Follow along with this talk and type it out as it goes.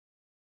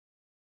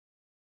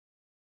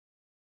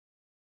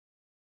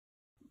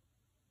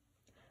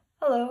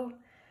Hello!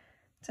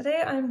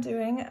 Today I'm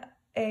doing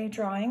a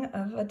drawing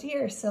of a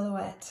deer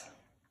silhouette.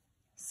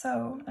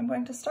 So I'm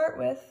going to start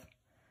with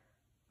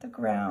the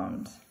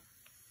ground.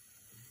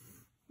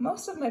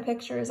 Most of my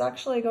picture is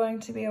actually going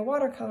to be a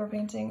watercolor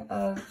painting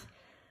of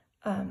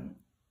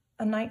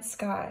a night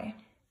sky,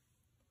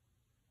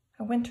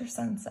 a winter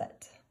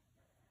sunset.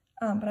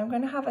 But I'm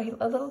going to have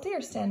a little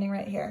deer standing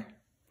right here.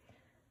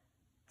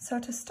 So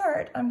to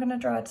start, I'm going to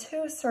draw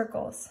 2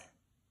 circles.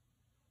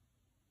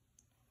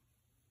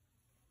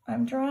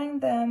 I'm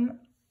drawing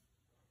them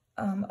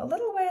a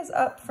little ways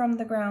up from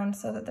the ground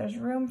so that there's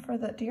room for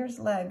the deer's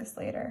legs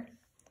later.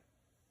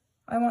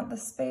 I want the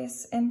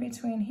space in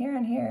between here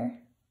and here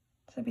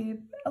to be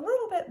a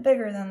little bit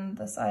bigger than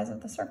the size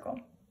of the circle.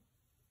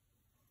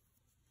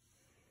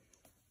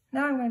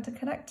 Now I'm going to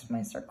connect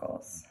my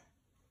circles.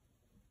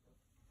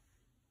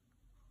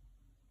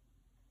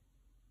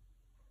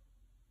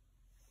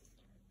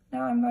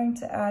 Now I'm going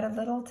to add a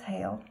little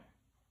tail.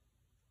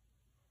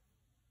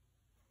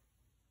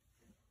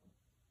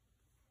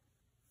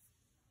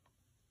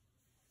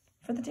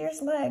 For the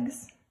deer's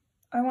legs,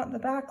 I want the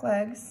back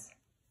legs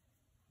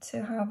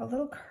to have a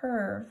little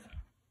curve.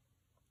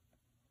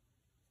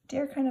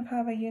 Deer kind of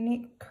have a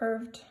unique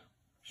curved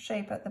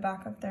shape at the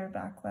back of their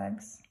back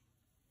legs.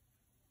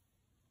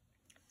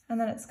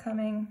 And then it's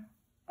coming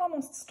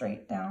almost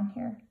straight down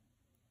here.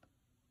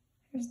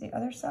 Here's the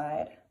other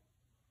side.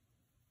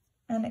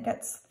 And it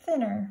gets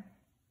thinner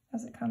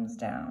as it comes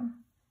down.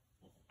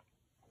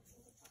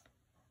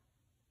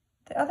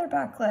 The other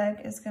back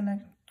leg is going to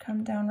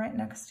come down right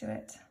next to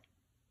it.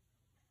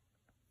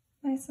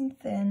 Nice and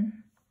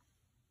thin.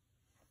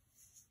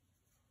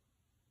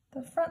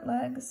 The front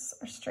legs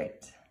are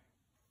straight.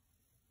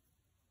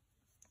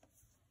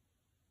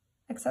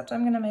 Except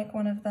I'm going to make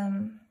one of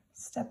them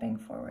stepping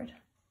forward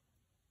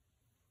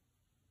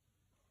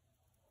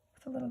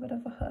with a little bit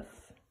of a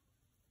hoof.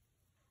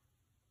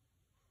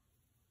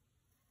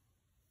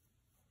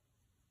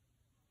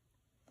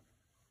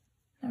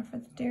 Now for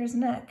the deer's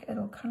neck,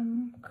 it'll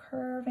come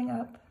curving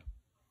up.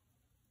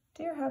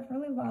 Deer have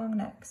really long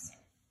necks.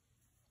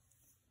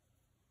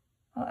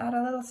 I'll add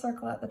a little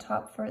circle at the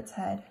top for its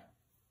head.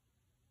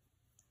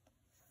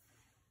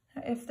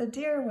 Now, if the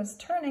deer was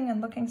turning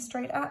and looking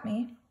straight at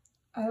me,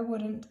 I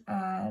wouldn't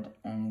add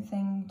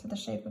anything to the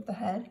shape of the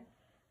head.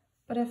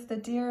 But if the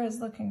deer is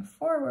looking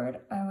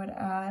forward, I would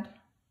add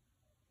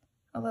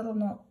a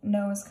little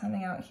nose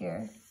coming out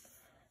here.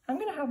 I'm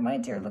going to have my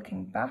deer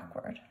looking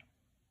backward.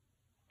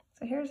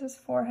 So here's his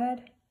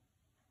forehead,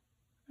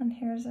 and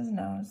here's his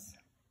nose.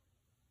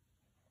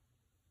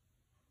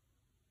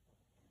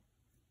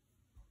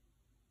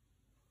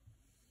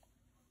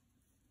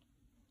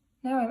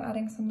 Now I'm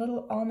adding some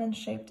little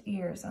almond-shaped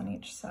ears on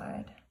each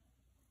side.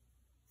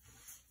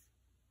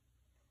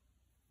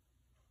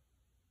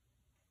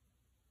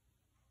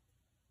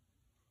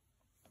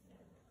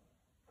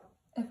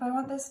 If I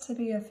want this to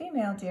be a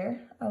female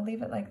deer, I'll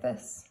leave it like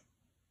this.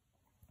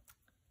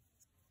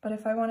 But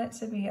if I want it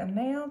to be a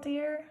male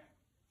deer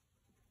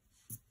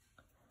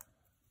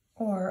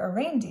or a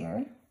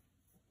reindeer,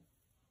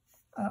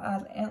 I'll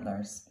add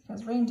antlers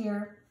because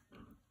reindeer,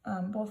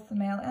 both the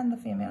male and the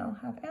female,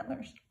 have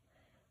antlers.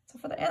 So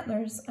for the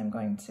antlers, I'm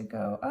going to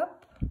go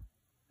up,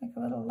 make a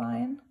little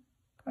line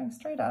going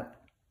straight up.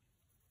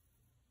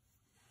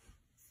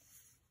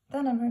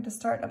 Then I'm going to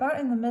start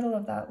about in the middle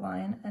of that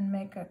line and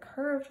make a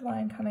curved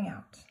line coming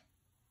out.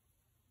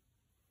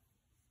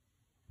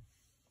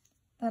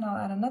 Then I'll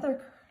add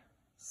another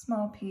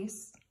small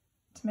piece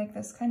to make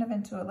this kind of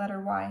into a letter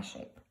Y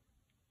shape.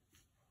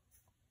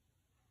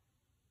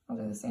 I'll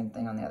do the same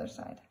thing on the other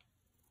side.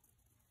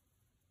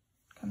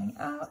 Coming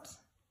out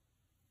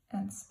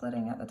and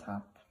splitting at the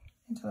top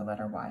into a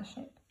letter Y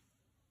shape.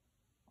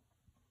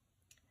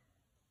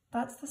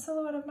 That's the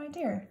silhouette of my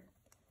deer.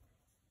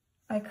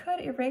 I could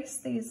erase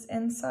these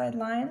inside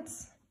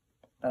lines,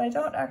 but I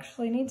don't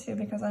actually need to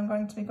because I'm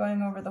going to be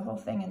going over the whole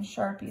thing in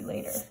Sharpie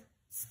later.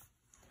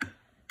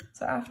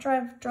 So after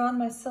I've drawn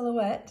my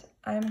silhouette,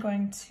 I'm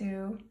going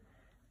to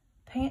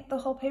paint the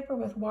whole paper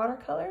with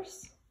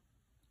watercolors,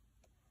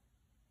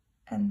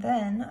 and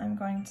then I'm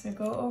going to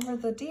go over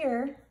the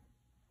deer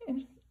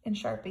in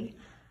Sharpie.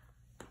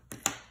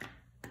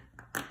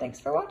 Thanks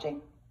for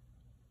watching.